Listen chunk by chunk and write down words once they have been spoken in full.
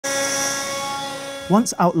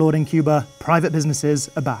Once outlawed in Cuba, private businesses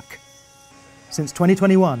are back. Since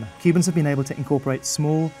 2021, Cubans have been able to incorporate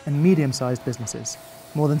small and medium-sized businesses.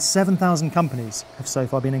 More than 7,000 companies have so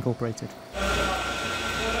far been incorporated.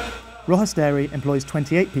 Rojas Dairy employs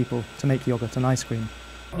 28 people to make yogurt and ice cream.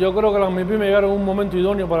 I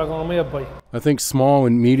think small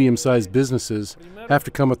and medium-sized businesses have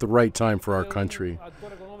to come at the right time for our country.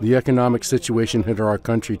 The economic situation in our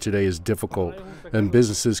country today is difficult, and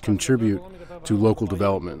businesses contribute to local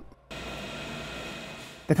development.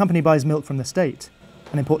 The company buys milk from the state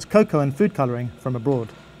and imports cocoa and food colouring from abroad.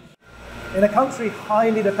 In a country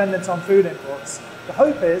highly dependent on food imports, the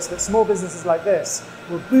hope is that small businesses like this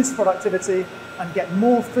will boost productivity and get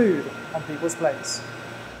more food on people's plates.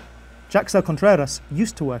 Jackson Contreras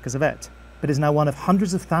used to work as a vet, but is now one of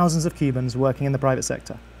hundreds of thousands of Cubans working in the private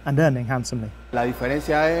sector and earning handsomely.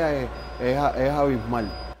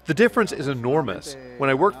 The difference is enormous. When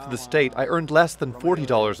I worked for the state, I earned less than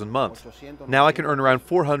 $40 a month. Now I can earn around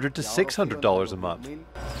 $400 to $600 a month.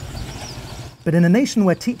 But in a nation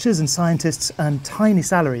where teachers and scientists earn tiny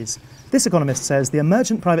salaries, this economist says the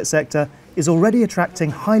emergent private sector is already attracting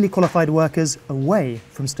highly qualified workers away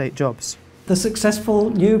from state jobs. The successful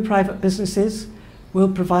new private businesses will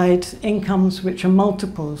provide incomes which are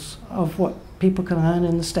multiples of what people can earn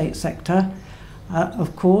in the state sector,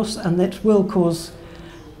 of course, and that will cause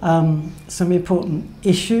some important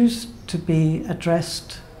issues to be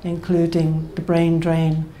addressed, including the brain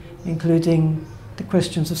drain, including the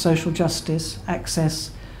questions of social justice, access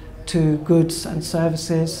to goods and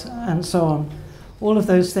services, and so on. All of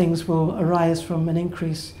those things will arise from an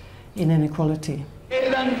increase in inequality.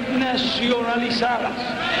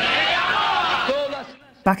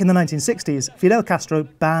 Back in the 1960s, Fidel Castro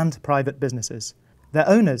banned private businesses. Their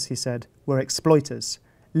owners, he said, were exploiters,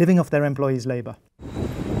 living off their employees' labour.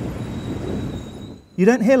 You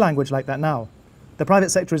don't hear language like that now. The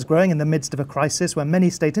private sector is growing in the midst of a crisis where many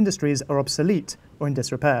state industries are obsolete or in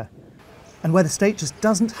disrepair, and where the state just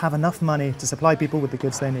doesn't have enough money to supply people with the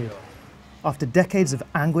goods they need. After decades of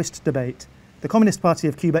anguished debate, the Communist Party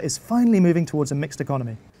of Cuba is finally moving towards a mixed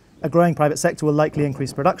economy. A growing private sector will likely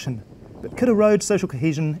increase production, but could erode social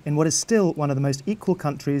cohesion in what is still one of the most equal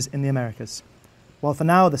countries in the Americas. While for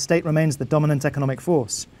now the state remains the dominant economic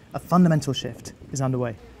force, a fundamental shift is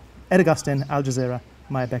underway. Augustin, Jazeera,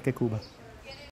 Mayabeque, Cuba.